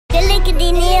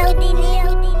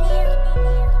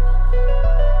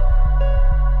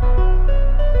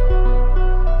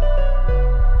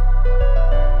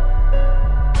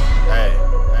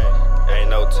Ain't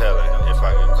no telling. If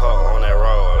I get caught on that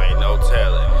road, ain't no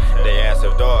telling. They ask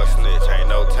if dog snitch, ain't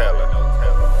no telling.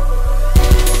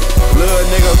 Little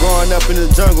nigga growing up in the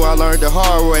jungle, I learned the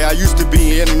hard way. I used to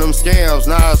be in them scams,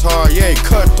 now it's hard, yeah,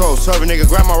 cutthroat. Serving nigga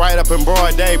grandma right up in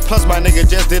broad day. Plus my nigga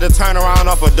just did a turnaround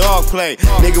off a dog play.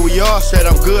 Nigga, we all straight,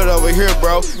 I'm good over here,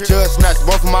 bro. Just snatched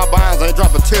both of my binds, ain't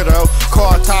drop a tear though.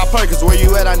 Call Ty Perkins, where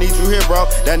you at? I need you here, bro.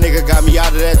 That nigga got me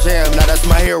out of that jam, now that's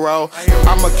my hero.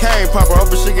 I'm a cane popper, hope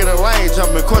she get a lane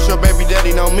jumping. Course your baby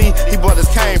daddy know me, he bought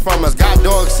his cane from us. Got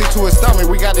dog sick to his stomach,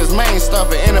 we got his main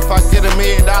stuffing. And if I get $1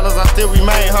 million, I still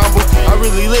remain humble. I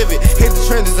really live it, hit the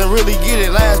trenches and really get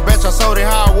it. Last batch I sold it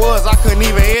how it was, I couldn't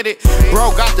even hit it.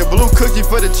 Bro got the blue cookie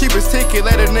for the cheapest ticket.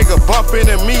 Let a nigga bump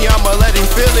into me, I'ma let him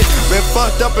feel it. Been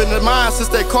fucked up in the mind since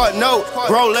they caught note.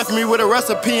 Bro left me with a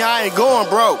recipe, I ain't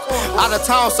going broke. Out of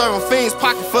town serving fiends,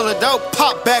 pocket full of dope.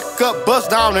 Pop back up,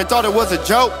 bust down and thought it was a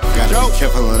joke. Gotta be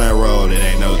careful on that road, it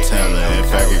ain't no telling.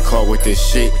 If I get caught with this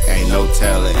shit, ain't no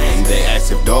telling. They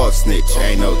ask if dog snitch,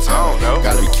 ain't no telling.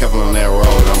 Gotta be careful on that road,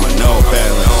 I'm a no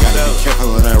felon. Gotta be careful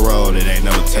on that road, it ain't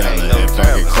no telling. If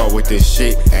I get caught with this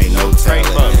shit, ain't no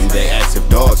telling. They ask if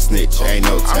dog snitch, ain't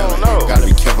no telling. Gotta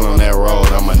be careful on that road,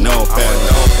 I'm a no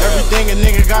felon. Everything a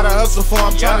nigga gotta hustle for,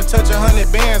 I'm tryna touch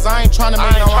 100 bands, I ain't tryna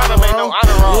make no honor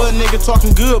roll. Little nigga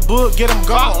talking good, book, get him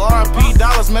gone. R.I.P.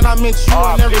 dollars, man, I meant you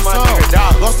in every song.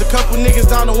 Lost a couple niggas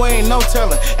down the way, ain't no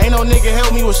telling. Ain't no nigga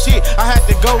help me with shit, I had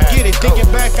to go get it. Thinking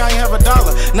back, I ain't have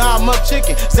 $1, now I'm up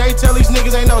chicken. Say tell these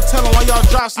niggas ain't no telling why y'all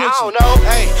drop snitching. I don't know.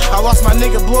 Hey, I lost my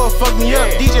nigga, blow fuck me up.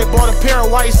 DJ bought a pair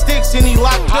of white sticks and he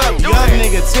locked up. Young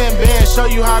nigga, 10 bands, show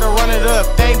you how to run it up.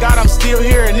 Thank God I'm still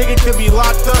here, a nigga could be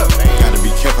locked up. Gotta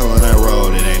be careful on that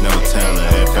road, it ain't no telling.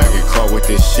 If I get caught with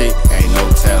this shit, ain't no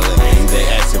telling. They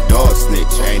ask if dog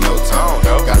snitch, ain't no telling.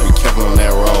 Gotta be careful on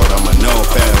that road, I'm a no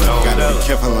felon. Gotta be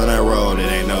careful on that road,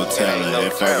 it ain't no telling.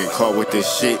 If I get caught with this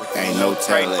shit, ain't no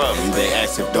telling. They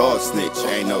ask if dog snitch,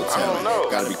 ain't no telling.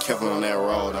 Gotta be careful on that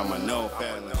road, I'm a no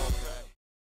felon.